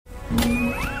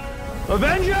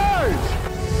Avengers!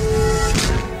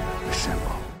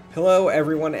 Assemble. Hello,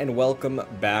 everyone, and welcome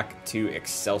back to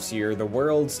Excelsior, the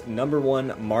world's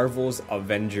 #1 Marvel's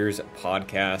Avengers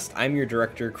podcast. I'm your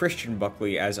director, Christian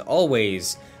Buckley, as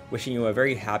always, wishing you a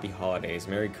very happy holidays,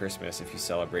 Merry Christmas if you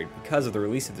celebrate because of the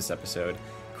release of this episode,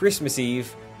 Christmas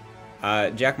Eve.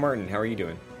 Jack Martin, how are you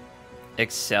doing?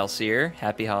 Excelsior,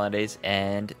 happy holidays,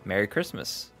 and Merry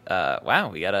Christmas.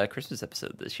 Wow, we got a Christmas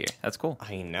episode this year. That's cool.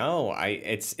 I know.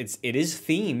 It is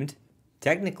themed,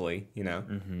 technically, you know.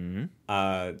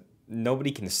 Mm-hmm.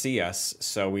 Nobody can see us,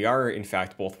 so we are, in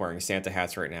fact, both wearing Santa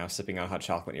hats right now, sipping on hot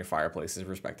chocolate near fireplaces,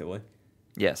 respectively.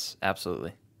 Yes,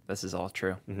 absolutely. This is all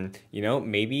true. Mm-hmm. You know,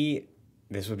 maybe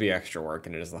this would be extra work,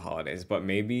 and it is the holidays, but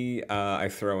maybe I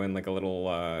throw in like a little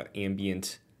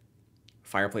ambient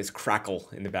fireplace crackle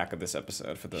in the back of this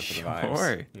episode for the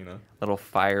vibes. You know, Little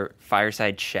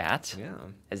fireside chat. Yeah,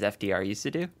 as FDR used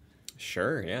to do.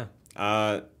 Sure. Yeah.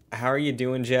 How are you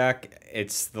doing, Jack?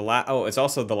 It's the it's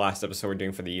also the last episode we're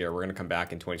doing for the year. We're gonna come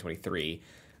back in 2023.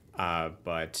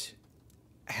 But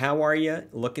how are you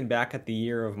looking back at the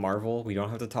year of Marvel? We don't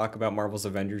have to talk about Marvel's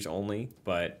Avengers only,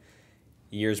 but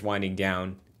year's winding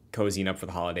down, cozying up for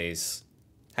the holidays.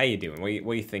 How you doing?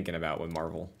 What are you thinking about with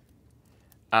Marvel?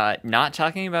 Not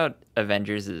talking about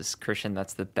Avengers is, Christian,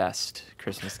 that's the best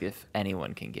Christmas gift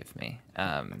anyone can give me.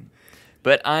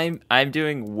 But I'm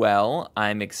doing well.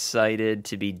 I'm excited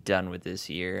to be done with this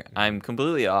year. I'm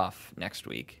completely off next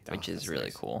week, which is really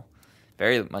nice. cool.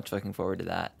 Very much looking forward to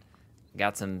that.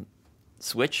 Got some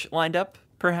Switch lined up,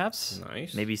 perhaps.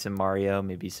 Nice. Maybe some Mario,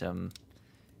 maybe some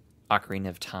Ocarina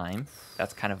of Time.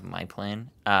 That's kind of my plan.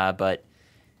 But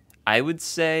I would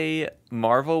say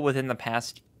Marvel within the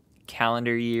past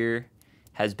calendar year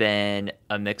has been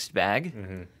a mixed bag.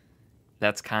 Mm-hmm.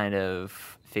 That's kind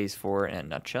of phase 4 in a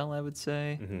nutshell, I would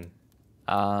say.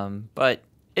 Mm-hmm. But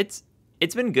it's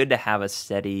been good to have a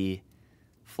steady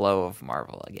flow of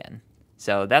Marvel again.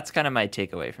 So that's kind of my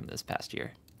takeaway from this past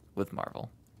year with Marvel.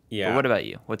 Yeah. But what about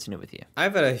you? What's new with you?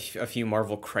 I've had a few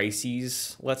Marvel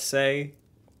crises, let's say,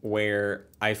 where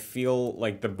I feel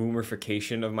like the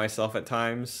boomerification of myself at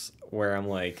times, where I'm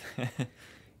like,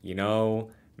 you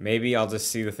know, maybe I'll just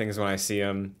see the things when I see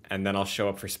them, and then I'll show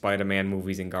up for Spider-Man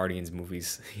movies and Guardians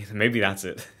movies. Maybe that's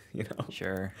it, you know?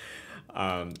 Sure.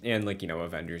 And like, you know,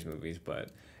 Avengers movies, but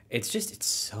it's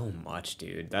so much,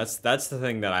 dude. That's the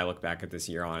thing that I look back at this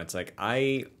year on. It's like,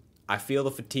 I feel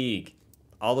the fatigue.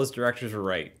 All those directors were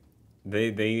right.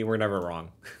 They were never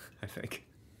wrong, I think.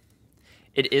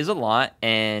 It is a lot,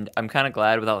 and I'm kind of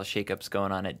glad with all the shakeups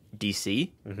going on at DC,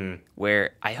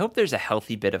 where I hope there's a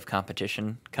healthy bit of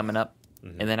competition coming up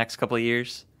in the next couple of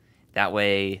years. That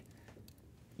way,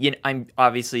 I'm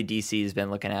obviously DC has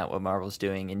been looking at what Marvel's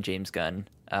doing, and James Gunn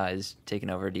is taking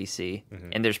over DC,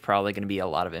 and there's probably going to be a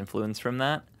lot of influence from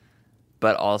that,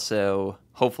 but also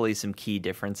hopefully some key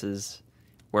differences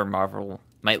where Marvel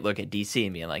might look at DC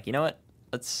and be like, you know what,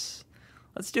 let's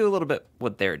do a little bit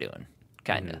what they're doing,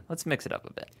 kind of. Let's mix it up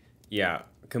a bit. Yeah,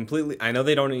 completely. I know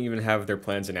they don't even have their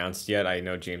plans announced yet. I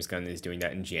know James Gunn is doing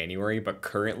that in January, but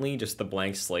currently just the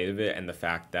blank slate of it and the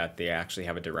fact that they actually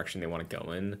have a direction they want to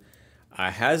go in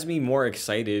has me more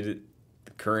excited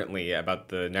currently about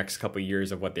the next couple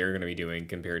years of what they're going to be doing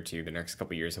compared to the next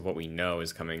couple years of what we know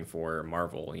is coming for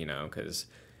Marvel, you know, because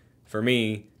for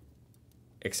me,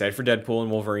 excited for Deadpool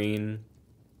and Wolverine.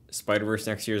 Spider-Verse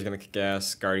next year is going to kick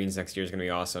ass. Guardians next year is going to be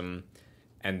awesome.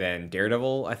 And then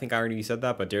Daredevil, I think I already said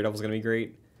that, but Daredevil's going to be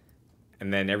great.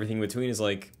 And then everything in between is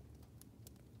like,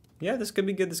 yeah, this could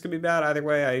be good, this could be bad. Either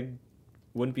way, I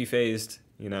wouldn't be phased,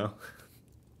 you know?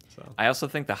 So I also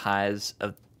think the highs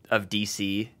of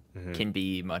DC can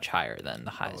be much higher than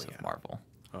the highs of Marvel.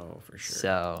 Oh, for sure.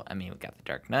 So, I mean, we got The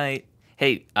Dark Knight.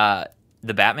 Hey,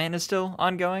 the Batman is still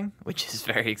ongoing, which is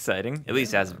very exciting, at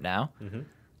least as of now.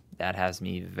 That has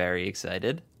me very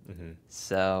excited.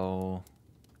 So,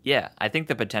 yeah, I think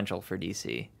the potential for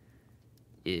DC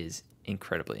is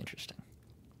incredibly interesting.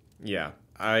 Yeah,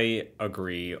 I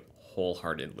agree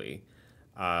wholeheartedly.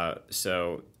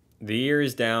 So the year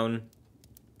is down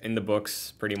in the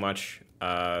books, pretty much.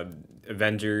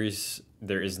 Avengers,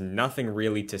 there is nothing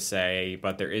really to say,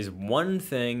 but there is one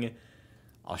thing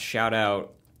I'll shout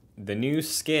out. The new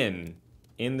skin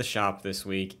in the shop this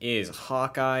week is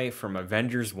Hawkeye from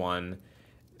Avengers 1.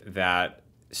 That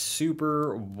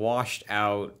super washed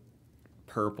out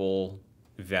purple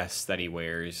vest that he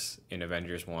wears in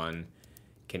Avengers 1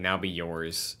 can now be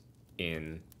yours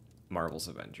in Marvel's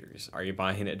Avengers. Are you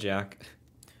buying it, Jack?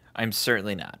 I'm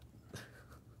certainly not.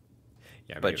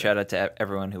 Yeah, but shout out to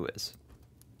everyone who is.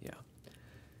 Yeah.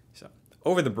 So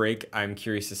over the break, I'm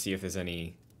curious to see if there's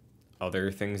any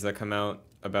other things that come out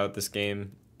about this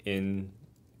game. in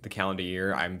the calendar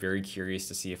year. I'm very curious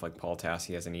to see if like Paul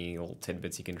Tassi has any little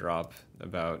tidbits he can drop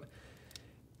about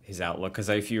his outlook. Because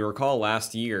if you recall,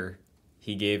 last year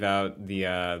he gave out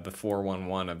the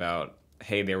 411 about,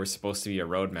 hey, there was supposed to be a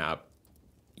roadmap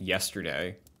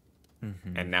yesterday,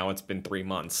 and now it's been 3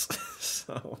 months.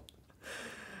 So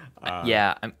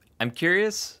yeah, I'm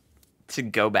curious to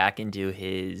go back into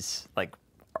his like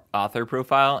author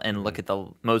profile and look at the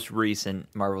most recent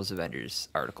Marvel's Avengers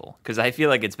article, because I feel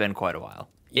like it's been quite a while.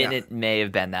 Yeah. And it may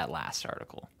have been that last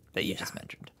article that you just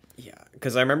mentioned. Yeah,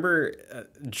 because I remember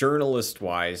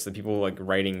journalist-wise, the people like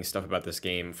writing stuff about this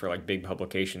game for like big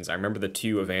publications, I remember the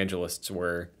two evangelists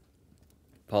were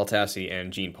Paul Tassi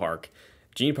and Gene Park.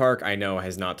 Gene Park, I know,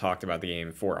 has not talked about the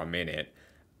game for a minute.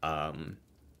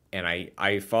 And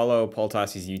I follow Paul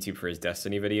Tassi's YouTube for his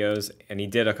Destiny videos, and he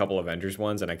did a couple Avengers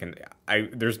ones, and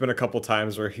there's been a couple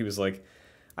times where he was like,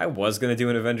 I was going to do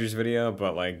an Avengers video,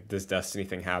 but like this Destiny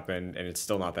thing happened, and it's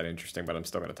still not that interesting, but I'm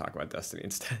still going to talk about Destiny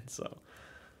instead. So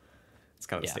it's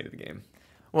kind of the state of the game.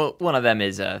 Well, one of them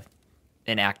is an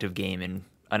active game, and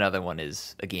another one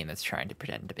is a game that's trying to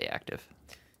pretend to be active.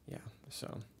 Yeah,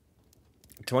 so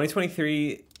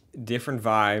 2023, different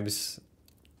vibes.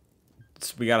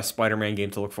 We got a Spider-Man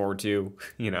game to look forward to.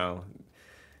 You know,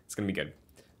 it's going to be good.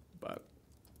 But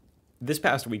this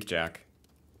past week, Jack,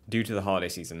 due to the holiday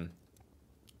season,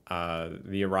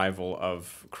 the arrival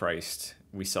of Christ,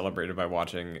 we celebrated by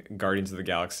watching Guardians of the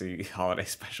Galaxy holiday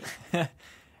special.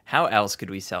 How else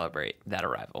could we celebrate that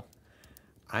arrival?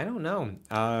 I don't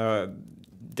know.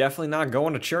 Definitely not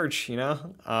going to church, you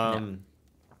know? No.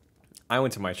 I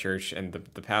went to my church, and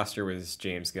the pastor was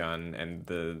James Gunn, and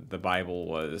the Bible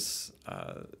was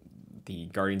the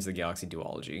Guardians of the Galaxy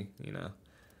duology, you know?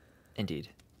 Indeed.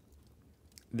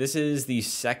 This is the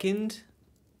second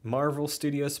Marvel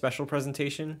Studios special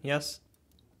presentation, yes?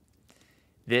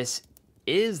 This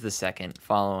is the second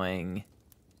following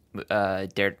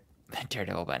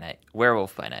Daredevil by Night,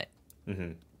 Werewolf by Night.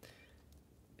 Mm-hmm.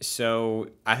 So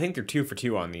I think they're 2 for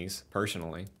 2 on these,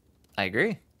 personally. I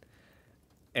agree.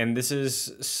 And this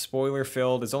is spoiler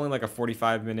filled. It's only like a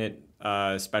 45-minute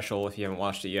special. If you haven't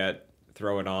watched it yet,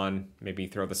 throw it on. Maybe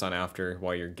throw this on after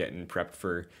while you're getting prepped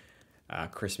for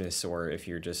Christmas, or if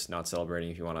you're just not celebrating,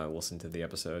 if you want to listen to the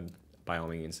episode, by all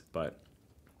means. But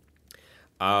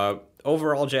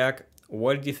overall, Jack,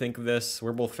 what did you think of this?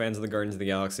 We're both fans of the Guardians of the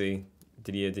Galaxy.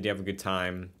 Did you have a good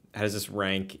time? How does this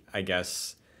rank, I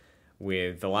guess,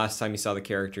 with the last time you saw the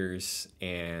characters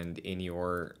and in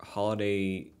your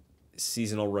holiday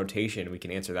seasonal rotation? We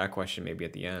can answer that question maybe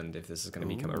at the end if this is going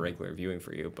to become a regular viewing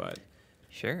for you. But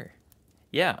sure.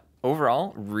 Yeah.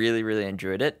 Overall, really, really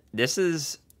enjoyed it.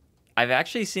 I've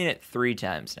actually seen it 3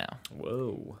 times now.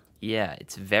 Whoa. Yeah,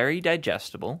 it's very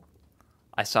digestible.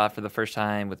 I saw it for the first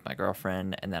time with my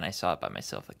girlfriend, and then I saw it by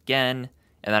myself again,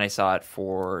 and then I saw it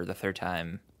for the 3rd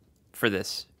time for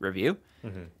this review.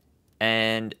 Mm-hmm.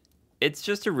 And it's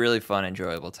just a really fun,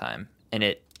 enjoyable time, and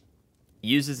it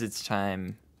uses its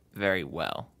time very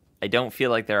well. I don't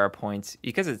feel like there are points,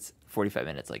 because it's 45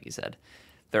 minutes, like you said,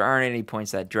 there aren't any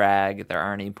points that drag. There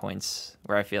aren't any points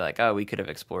where I feel like, oh, we could have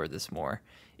explored this more.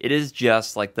 It is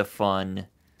just like the fun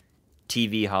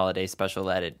TV holiday special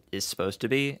that it is supposed to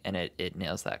be, and it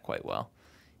nails that quite well.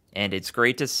 And it's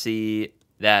great to see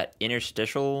that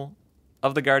interstitial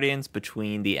of the Guardians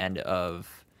between the end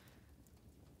of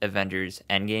Avengers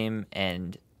Endgame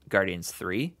and Guardians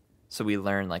 3. So we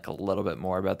learn like a little bit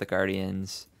more about the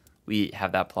Guardians. We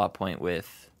have that plot point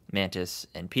with Mantis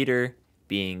and Peter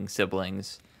being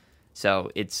siblings. So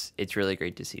it's really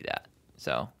great to see that.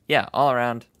 So yeah, all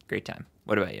around, great time.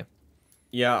 What about you?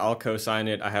 Yeah, I'll co-sign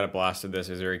it. I had a blast with this.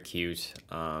 It was very cute.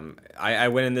 I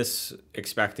went in this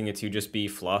expecting it to just be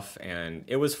fluff, and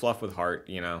it was fluff with heart,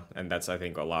 you know, and that's, I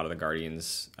think, a lot of the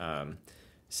Guardians'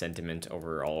 sentiment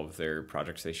over all of their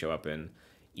projects they show up in.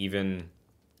 Even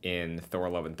in Thor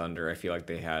Love and Thunder, I feel like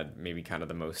they had maybe kind of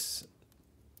the most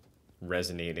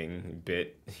resonating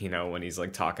bit, you know, when he's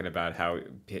like talking about how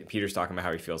Peter's talking about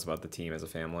how he feels about the team as a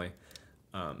family.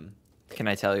 Can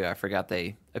I tell you, I forgot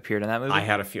they appeared in that movie? I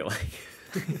had a feeling.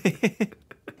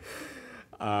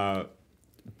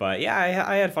 But yeah,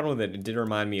 I had fun with it. It did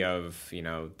remind me of, you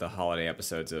know, the holiday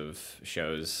episodes of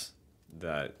shows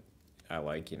that I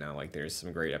like, you know, like there's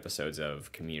some great episodes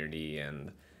of Community,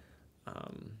 and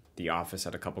The Office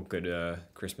had a couple good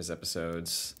Christmas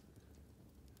episodes.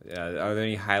 Are there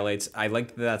any highlights? I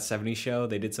liked that 70s show.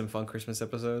 They did some fun Christmas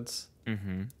episodes.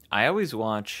 Mm-hmm. I always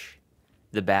watch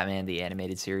the Batman the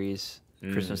Animated Series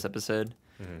Christmas episode.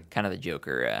 Mm-hmm. Kind of the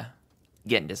Joker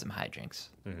getting into some hijinks.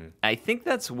 Mm-hmm. I think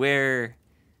that's where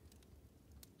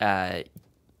the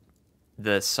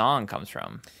song comes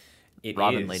from. It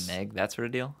Robin is. laid an egg, that sort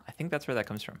of deal. I think that's where that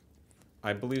comes from.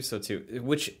 I believe so too.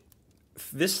 Which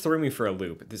this threw me for a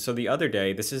loop. So the other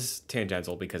day, this is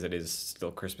tangential because it is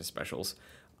still Christmas specials.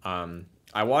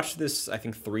 I watched this I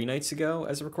think 3 nights ago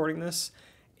as of recording this,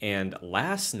 and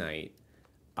last night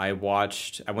I went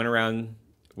around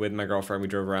with my girlfriend. We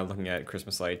drove around looking at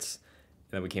Christmas lights,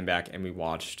 and then we came back and we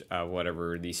watched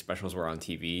whatever these specials were on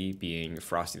TV, being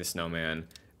Frosty the Snowman,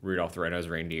 Rudolph the Red-Nosed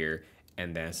Reindeer,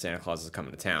 and then Santa Claus is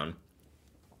Coming to Town.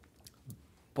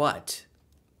 But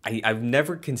I've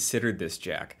never considered this,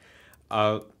 Jack.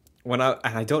 And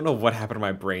I don't know what happened to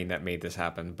my brain that made this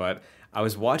happen, but I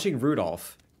was watching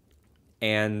Rudolph,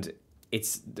 and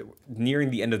it's nearing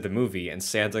the end of the movie, and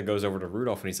Santa goes over to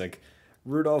Rudolph, and he's like,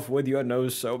 "Rudolph, with your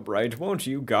nose so bright, won't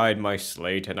you guide my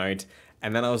sleigh tonight?"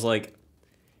 And then I was like,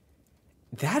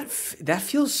 that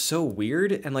feels so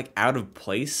weird and like out of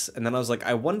place. And then I was like,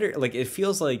 I wonder, like, it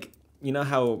feels like, you know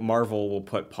how Marvel will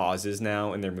put pauses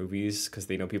now in their movies because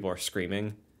they know people are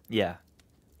screaming? Yeah.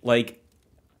 Like,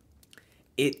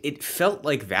 it felt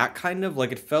like that kind of,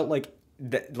 like, it felt like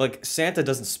that, like Santa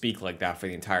doesn't speak like that for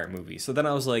the entire movie. So then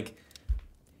I was like,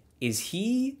 is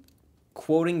he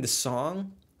quoting the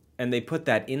song and they put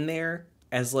that in there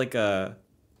as like a,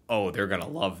 oh, they're gonna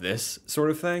love this sort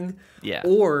of thing? Yeah.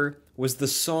 Or was the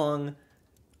song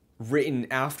written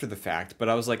after the fact? But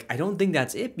I was like, I don't think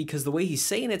that's it, because the way he's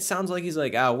saying it sounds like he's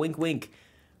like, wink wink.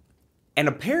 And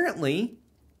apparently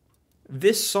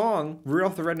this song,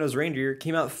 Rudolph the Red-Nosed Reindeer,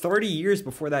 came out 30 years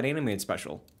before that animated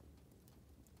special.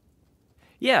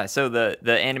 Yeah, so the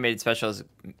animated special is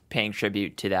paying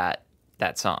tribute to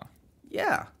that song.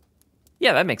 Yeah.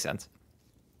 Yeah, that makes sense.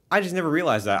 I just never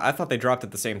realized that. I thought they dropped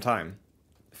at the same time,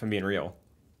 if I'm being real.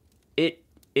 It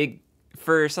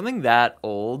for something that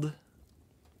old,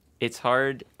 it's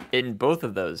hard, and both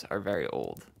of those are very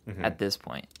old at this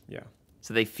point. Yeah.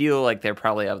 So they feel like they're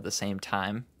probably of the same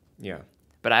time. Yeah.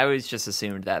 But I always just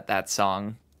assumed that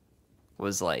song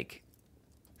was like,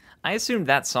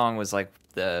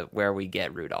 the where we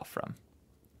get Rudolph from.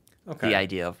 Okay. The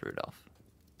idea of Rudolph.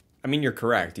 I mean, you're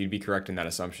correct. You'd be correct in that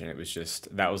assumption. It was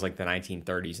just, that was like the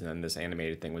 1930s, and then this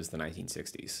animated thing was the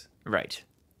 1960s. Right.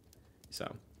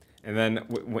 So, and then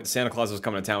when Santa Claus was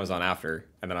Coming to Town was on after,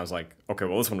 and then I was like, okay,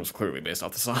 well, this one was clearly based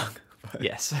off the song. But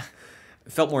Yes.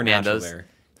 it felt more Man, natural there.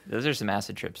 Those are some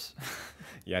acid trips.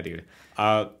 Yeah, dude.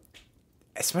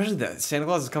 Especially the Santa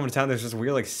Claus is Coming to Town. There's this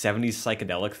weird like 70s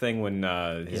psychedelic thing when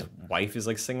his wife is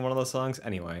like singing one of those songs.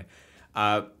 Anyway,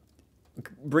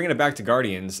 bringing it back to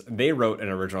Guardians, they wrote an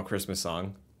original Christmas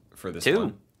song for this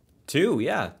one. Two,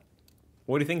 yeah.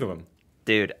 What do you think of them?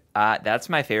 Dude, that's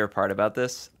my favorite part about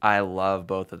this. I love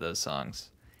both of those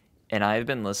songs. And I've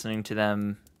been listening to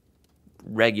them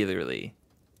regularly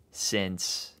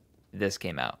since this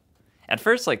came out. At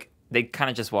first, like, they kind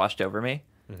of just washed over me.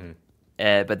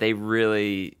 But they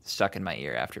really stuck in my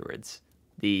ear afterwards.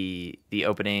 The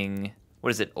opening,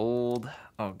 what is it, old?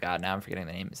 Oh, God, now I'm forgetting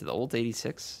the name. Is it the old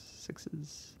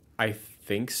 86s? I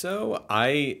think so.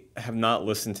 I have not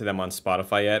listened to them on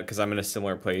Spotify yet because I'm in a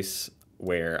similar place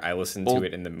where I listened to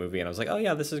it in the movie and I was like, oh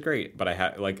yeah, this is great. But I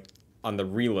had like on the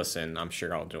re-listen, I'm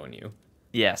sure I'll join you.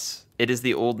 Yes, it is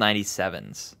the old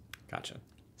 97s. Gotcha.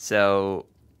 So,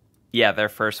 yeah, their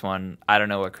first one, I Don't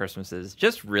Know What Christmas Is,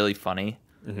 just really funny.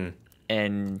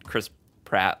 And Chris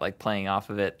Pratt like playing off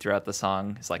of it throughout the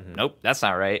song is like, nope, that's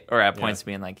not right. Or at points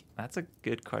being like, that's a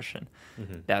good question.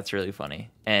 That's really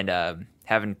funny. And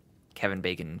having Kevin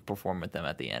Bacon perform with them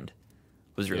at the end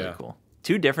was really cool.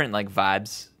 Two different like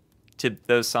vibes to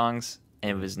those songs, and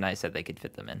it was nice that they could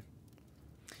fit them in.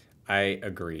 I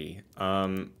agree.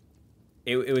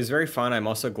 It was very fun. I'm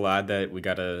also glad that we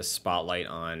got a spotlight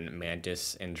on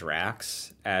Mantis and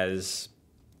Drax as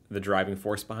the driving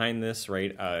force behind this,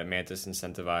 right? Mantis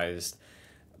incentivized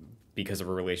because of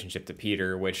a relationship to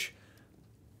Peter, which,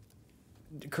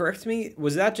 correct me,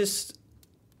 was that just,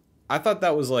 I thought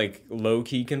that was like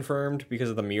low-key confirmed because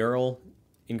of the mural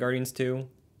in Guardians 2,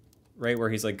 right? Where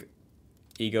he's like,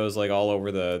 he goes like all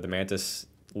over the Mantis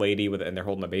lady and they're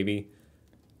holding a baby.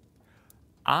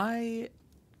 I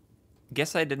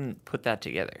guess I didn't put that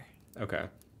together. Okay.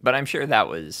 But I'm sure that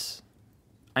was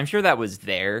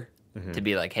there to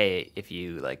be like, hey, if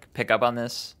you like pick up on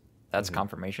this, that's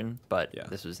confirmation. But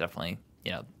this was definitely,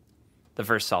 the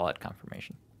first solid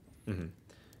confirmation.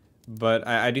 But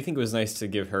I do think it was nice to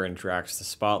give her and Drax the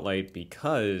spotlight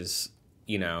because,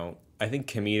 I think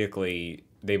comedically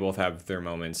they both have their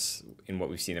moments in what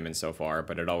we've seen them in so far,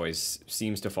 but it always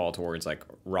seems to fall towards like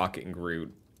Rocket and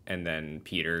Groot, and then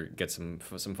Peter gets some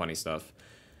funny stuff.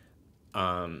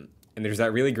 And there's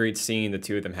that really great scene, the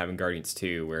two of them having Guardians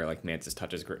 2, where like Mantis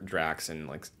touches Drax and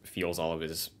like feels all of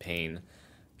his pain.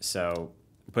 So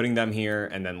putting them here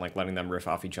and then like letting them riff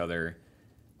off each other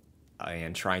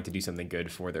and trying to do something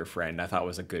good for their friend, I thought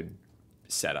was a good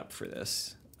setup for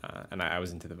this. And I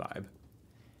was into the vibe.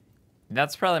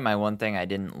 That's probably my one thing I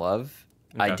didn't love.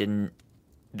 Okay.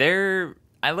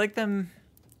 I like them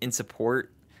in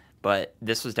support, but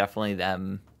this was definitely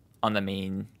them on the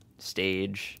main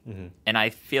stage. Mm-hmm. And I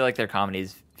feel like their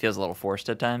comedies feels a little forced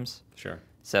at times. Sure.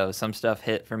 So some stuff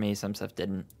hit for me, some stuff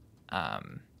didn't.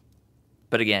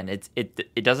 But again,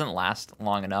 it doesn't last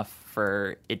long enough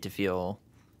for it to feel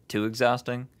too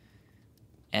exhausting,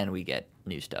 and we get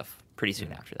new stuff pretty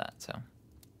soon after that. So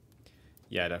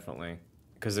Yeah, definitely.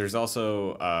 Because there's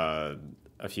also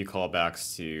a few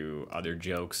callbacks to other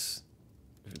jokes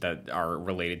that are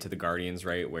related to the Guardians,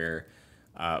 right? Where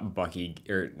Rocket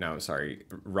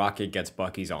gets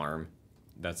Bucky's arm.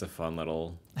 That's a fun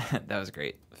little that was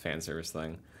great. fan service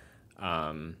thing.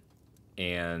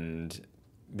 And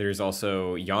there's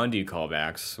also Yondu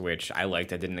callbacks, which I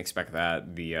liked. I didn't expect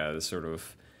that. The sort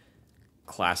of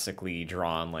classically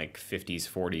drawn like 50s,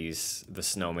 40s, the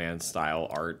snowman style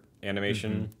art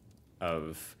animation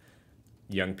of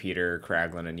young Peter,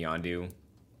 Kraglin, and Yondu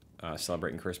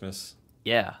celebrating Christmas.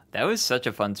 Yeah, that was such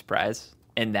a fun surprise,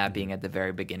 and that being at the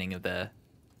very beginning of the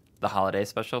holiday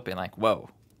special, being like, "Whoa,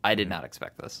 I did not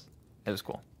expect this." It was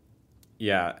cool.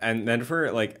 Yeah, and then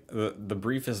for like the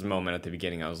briefest moment at the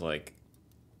beginning, I was like,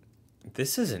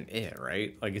 "This isn't it,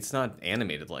 right? Like, it's not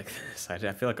animated like this." I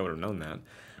feel like I would have known that.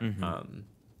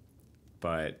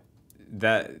 But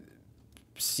that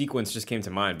sequence just came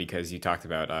to mind because you talked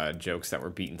about jokes that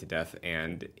were beaten to death,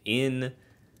 and in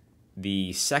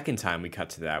the second time we cut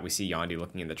to that, we see Yondu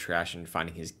looking in the trash and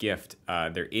finding his gift.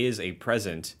 There is a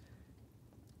present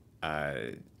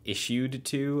issued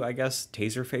to, I guess,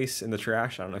 Taserface in the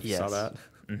trash. I don't know if you saw that.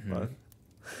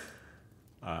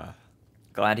 But,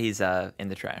 Glad he's in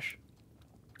the trash.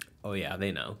 oh yeah,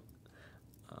 they know.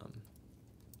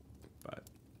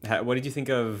 But what did you think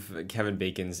of Kevin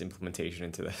Bacon's implementation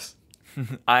into this?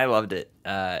 I loved it.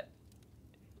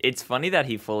 It's funny that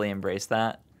he fully embraced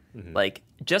that. Like,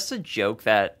 just a joke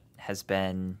that has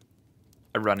been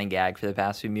a running gag for the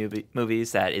past few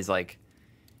movies that is like,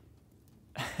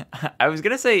 I was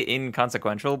gonna say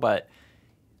inconsequential, but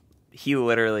he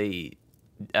literally,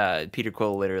 Peter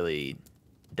Quill literally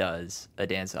does a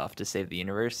dance off to save the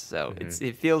universe. So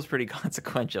it feels pretty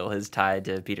consequential, his tie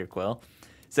to Peter Quill.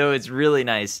 So it's really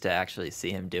nice to actually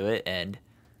see him do it, and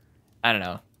I don't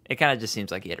know, it kind of just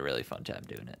seems like he had a really fun time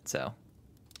doing it. So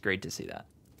great to see that.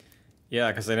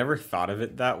 Yeah, because I never thought of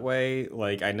it that way.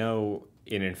 Like, I know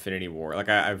in Infinity War, like,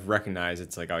 I've recognized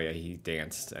it's like, oh yeah, he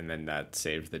danced and then that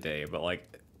saved the day. But,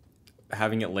 like,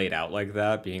 having it laid out like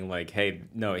that, being like, hey,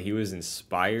 no, he was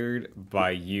inspired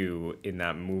by you in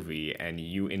that movie and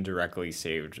you indirectly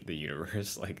saved the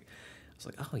universe. Like, I was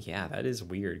like, oh yeah, that is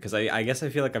weird. Because I guess I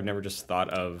feel like I've never just thought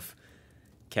of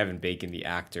Kevin Bacon, the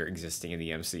actor, existing in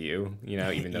the MCU, you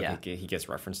know, even though he gets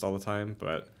referenced all the time.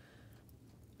 But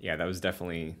yeah, that was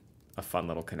definitely a fun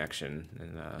little connection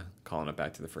and calling it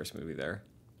back to the first movie there.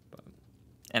 But.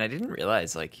 And I didn't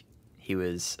realize, like, he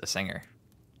was a singer.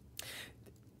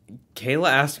 Kayla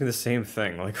asked me the same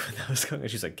thing, like, when that was going on.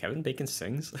 She's like, Kevin Bacon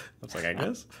sings? I was like, I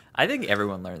guess. I think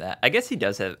everyone learned that. I guess he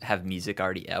does have music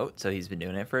already out, so he's been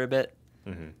doing it for a bit.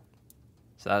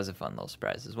 So that was a fun little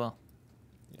surprise as well.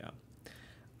 Yeah.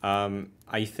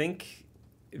 I think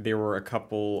there were a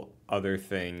couple other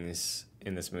things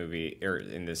in this movie, or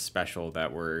in this special,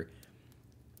 that were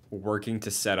working to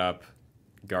set up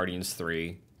Guardians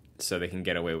 3 so they can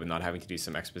get away with not having to do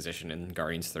some exposition in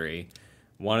Guardians 3.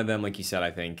 One of them, like you said,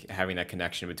 I think having that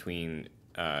connection between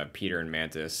Peter and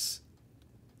Mantis,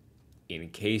 in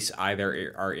case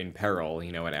either are in peril,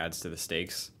 you know, it adds to the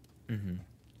stakes.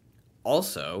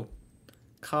 Also,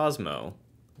 Cosmo,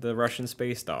 the Russian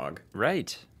space dog.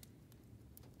 Right.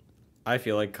 I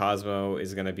feel like Cosmo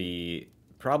is going to be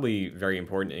probably very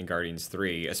important in Guardians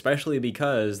 3, especially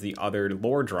because the other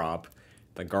lore drop,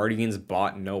 the Guardians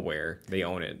bought Nowhere. They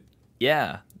own it.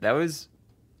 Yeah, that was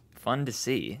fun to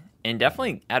see. And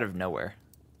definitely out of nowhere.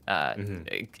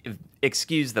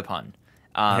 Excuse the pun.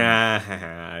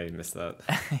 I missed that.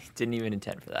 I didn't even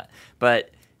intend for that. But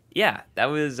yeah, that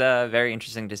was very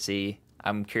interesting to see.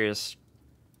 I'm curious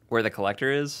where the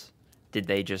collector is. Did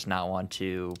they just not want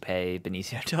to pay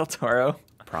Benicio del Toro?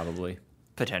 Probably.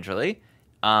 Potentially.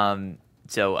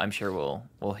 So I'm sure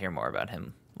we'll hear more about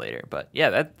him later. But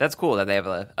yeah, that's cool that they have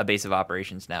a base of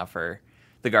operations now for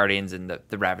the Guardians and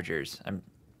the Ravagers,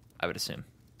 I would assume.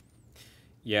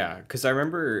 Yeah, because I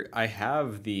remember I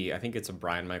have I think it's a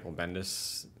Brian Michael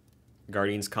Bendis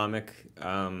Guardians comic.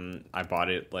 I bought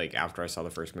it like after I saw the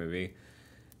first movie.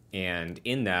 And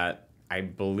in that, I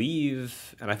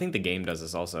believe, and I think the game does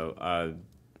this also.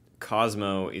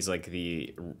 Cosmo is like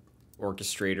the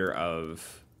orchestrator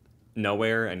of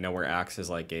Nowhere, and Nowhere acts as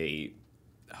like a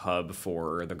hub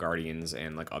for the Guardians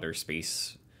and like other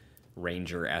Space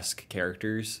Ranger-esque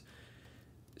characters.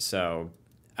 So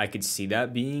I could see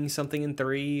that being something in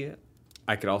 3.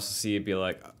 I could also see it be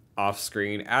like off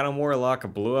screen. Adam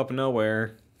Warlock blew up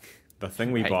Nowhere, the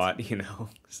thing we bought, you know.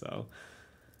 So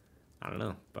I don't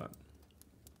know, but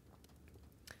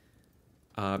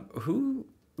who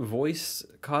voiced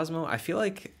Cosmo? I feel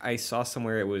like I saw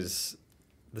somewhere it was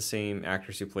the same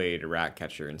actors who played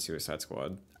Ratcatcher in Suicide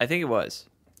Squad. I think it was.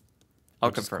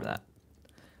 I'll confirm that.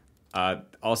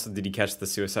 Also, did you catch the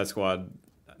Suicide Squad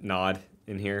nod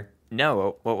in here?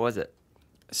 No, what was it?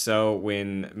 So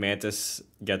when Mantis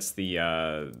gets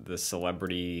the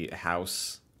celebrity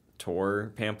house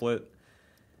tour pamphlet,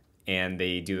 and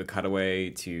they do the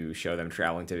cutaway to show them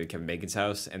traveling to Kevin Bacon's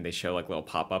house, and they show like little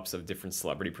pop-ups of different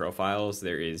celebrity profiles.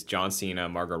 There is John Cena,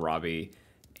 Margot Robbie,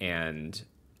 and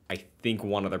I think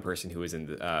one other person who was in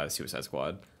the Suicide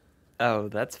Squad. Oh,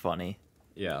 that's funny.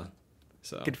 Yeah.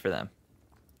 So good for them.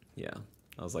 Yeah.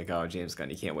 I was like, oh, James Gunn,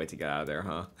 you can't wait to get out of there,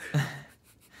 huh?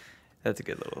 That's a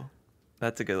good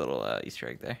little Easter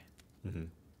egg there. Mm-hmm.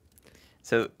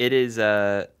 So it is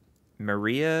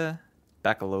Maria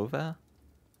Bakalova,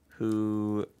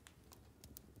 who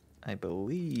I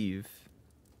believe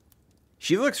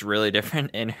she looks really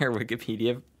different in her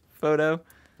Wikipedia photo.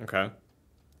 Okay.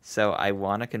 So I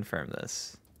want to confirm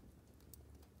this.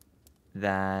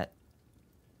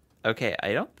 Okay,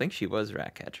 I don't think she was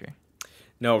Ratcatcher.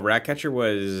 No, Ratcatcher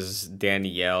was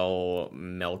Danielle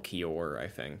Melchior, I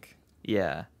think.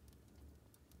 Yeah.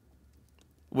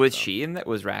 Was she in that?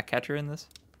 Was Ratcatcher in this?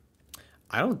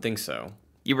 I don't think so.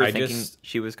 You were thinking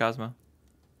she was Cosmo?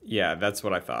 Yeah, that's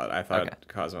what I thought. I thought okay.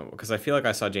 Cosmo, because I feel like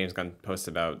I saw James Gunn post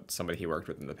about somebody he worked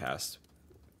with in the past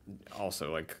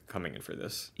also like coming in for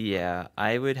this. Yeah,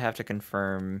 I would have to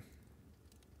confirm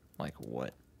like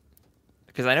what,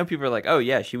 because I know people are like, oh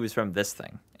yeah, she was from this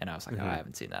thing, and I was like, oh, I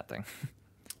haven't seen that thing.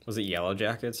 Was it Yellow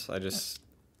Jackets? I just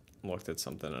looked at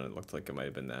something and it looked like it might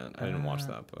have been that. I didn't watch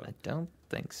that, but I don't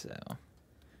think so.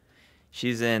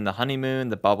 She's in The Honeymoon,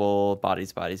 The Bubble,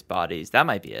 Bodies, Bodies, Bodies. That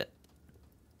might be it.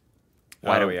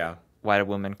 Why Do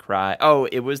Women Cry? Oh,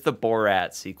 it was the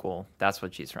Borat sequel. That's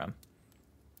what she's from.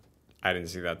 I didn't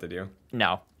see that, did you?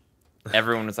 No.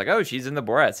 Everyone was like, oh, she's in the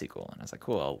Borat sequel. And I was like,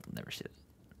 cool, I'll never see it.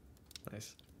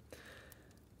 Nice.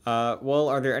 Well,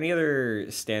 are there any other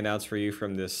standouts for you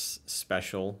from this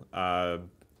special?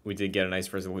 We did get a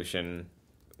nice resolution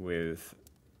with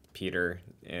Peter,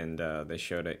 and they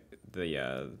showed it,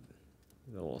 the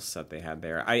little set they had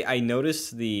there. I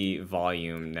noticed the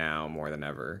volume now more than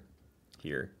ever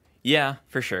here. Yeah,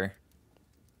 for sure.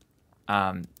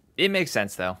 It makes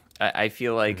sense, though. I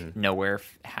feel like Nowhere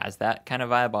has that kind of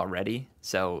vibe already,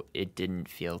 so it didn't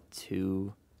feel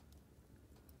too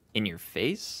in your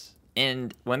face.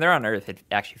 And when they're on Earth, it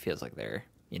actually feels like they're,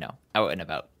 out and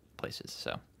about places,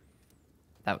 so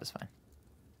that was fine.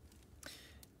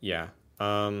 Yeah.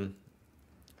 I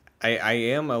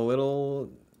am a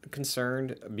little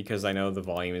concerned because I know the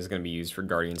volume is going to be used for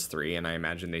Guardians 3, and I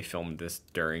imagine they filmed this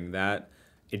during that.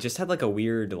 It just had like a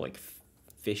weird like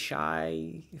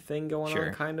fisheye thing going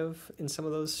on kind of in some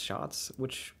of those shots,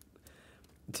 which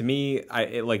to me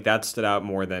it that stood out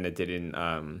more than it did in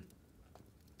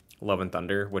Love and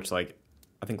Thunder, which like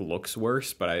I think looks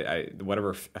worse, but I whatever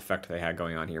effect they had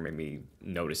going on here made me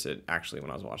notice it actually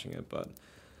when I was watching it. But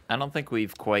I don't think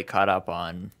we've quite caught up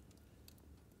on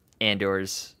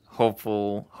Andor's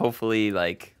hopefully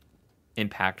like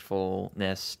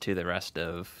impactfulness to the rest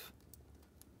of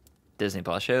Disney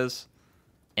Plus shows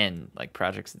and like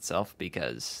projects itself,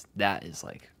 because that is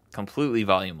like completely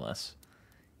volumeless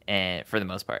and for the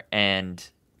most part. And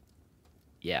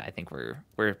yeah, I think we're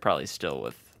probably still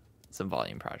with some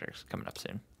volume projects coming up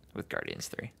soon with Guardians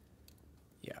 3.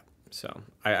 Yeah. So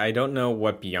I don't know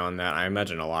what beyond that. I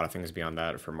imagine a lot of things beyond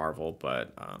that for Marvel,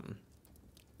 but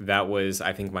that was,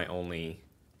 I think, my only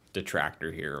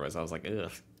detractor here was I was like,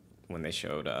 ugh, when they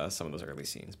showed some of those early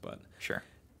scenes. But sure.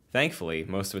 Thankfully,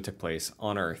 most of it took place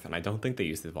on Earth, and I don't think they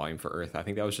used the volume for Earth. I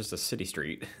think that was just a city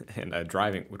street and a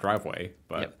driveway.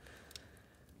 But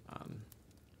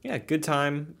yeah, good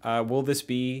time. Will this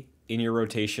be in your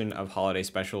rotation of holiday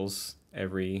specials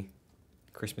every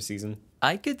Christmas season?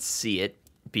 I could see it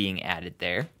being added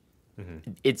there.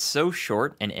 Mm-hmm. It's so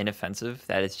short and inoffensive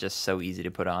that it's just so easy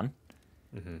to put on.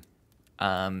 Mm-hmm.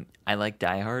 I like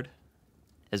Die Hard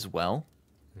as well.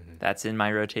 Mm-hmm. That's in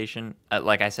my rotation.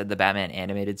 Like I said, the Batman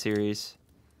animated series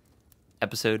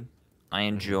episode I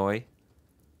enjoy.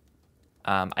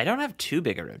 I don't have too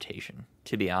big a rotation,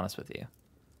 to be honest with you.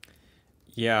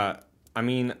 Yeah, I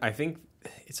mean, I think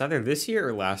it's either this year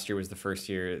or last year was the first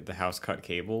year the house cut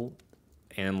cable,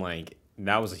 and like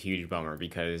that was a huge bummer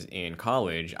because in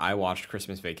college I watched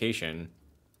Christmas Vacation,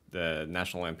 the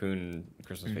National Lampoon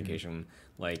Christmas Vacation,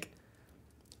 like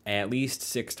at least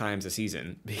 6 times a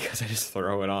season because I just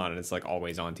throw it on and it's like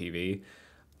always on TV.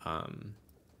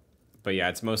 But yeah,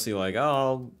 it's mostly like, oh,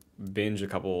 I'll binge a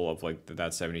couple of like the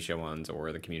That 70s Show ones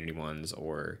or the Community ones,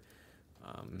 or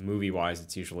movie wise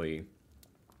it's usually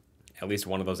at least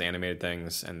one of those animated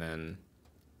things, and then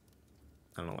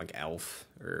I don't know, like Elf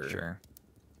or Sure.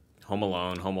 Home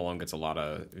Alone. Home Alone gets a lot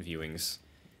of viewings.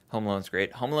 Home Alone's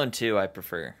great. Home Alone 2 I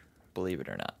prefer, believe it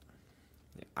or not.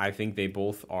 I think they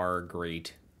both are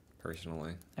great,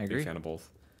 personally. I agree. Big fan of both.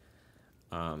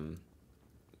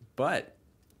 But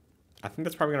I think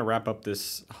that's probably going to wrap up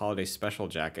this holiday special,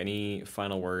 Jack. Any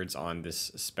final words on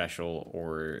this special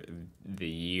or the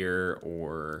year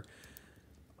or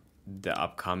the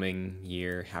upcoming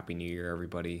year? Happy New Year,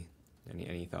 everybody.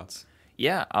 Any thoughts?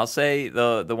 Yeah, I'll say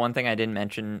the one thing I didn't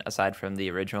mention aside from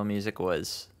the original music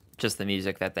was just the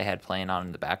music that they had playing on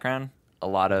in the background. A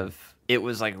lot of it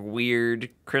was like weird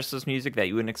Christmas music that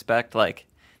you wouldn't expect. Like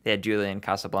they had Julian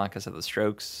Casablancas of the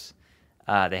Strokes.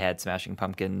 They had Smashing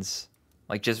Pumpkins.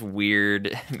 Like just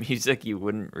weird music you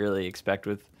wouldn't really expect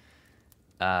with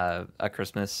a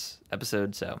Christmas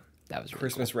episode. So that was really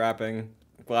Christmas rapping.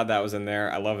 Glad that was in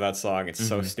there. I love that song. It's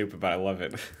so stupid, but I love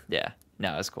it. Yeah.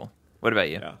 No, it's cool. What about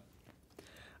you? Yeah.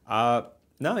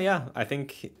 No, yeah. I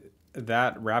think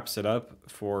that wraps it up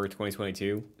for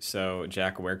 2022. So,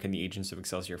 Jack, where can the agents of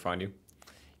Excelsior find you?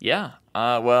 Yeah.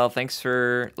 Well, thanks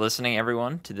for listening,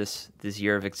 everyone, to this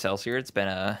year of Excelsior. It's been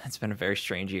a very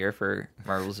strange year for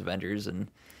Marvel's Avengers and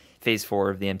Phase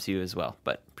 4 of the MCU as well.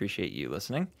 But appreciate you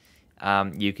listening.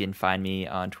 You can find me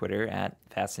on Twitter at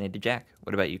FascinatedJack.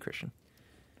 What about you, Christian?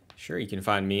 Sure, you can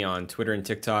find me on Twitter and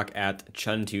TikTok at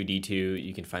Chun2D2.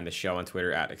 You can find the show on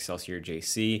Twitter at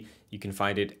ExcelsiorJC. You can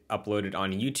find it uploaded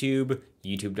on YouTube,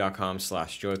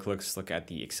 youtube.com/joyclicks. Look at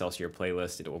the Excelsior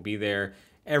playlist. It will be there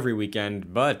every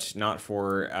weekend, but not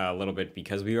for a little bit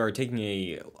because we are taking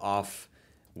a off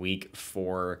week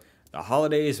for the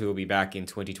holidays. We will be back in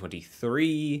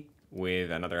 2023 with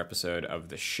another episode of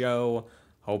the show.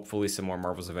 Hopefully some more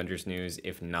Marvel's Avengers news.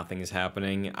 If nothing is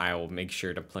happening, I will make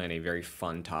sure to plan a very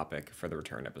fun topic for the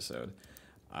return episode.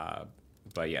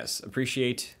 But yes,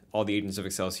 appreciate all the agents of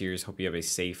Excelsiors. Hope you have a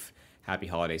safe, happy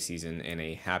holiday season and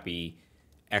a happy,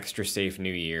 extra safe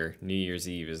New Year. New Year's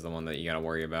Eve is the one that you got to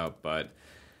worry about. But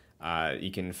you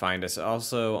can find us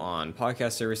also on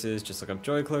podcast services. Just look up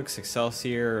JoyClicks,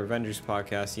 Excelsior, Avengers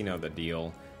Podcast. You know the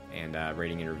deal. And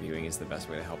rating and reviewing is the best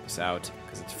way to help us out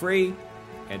because it's free.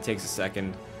 And it takes a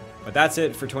second. But that's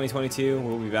it for 2022.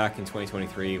 We'll be back in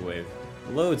 2023 with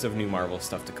loads of new Marvel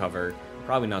stuff to cover.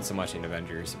 Probably not so much in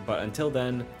Avengers. But until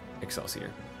then, Excelsior.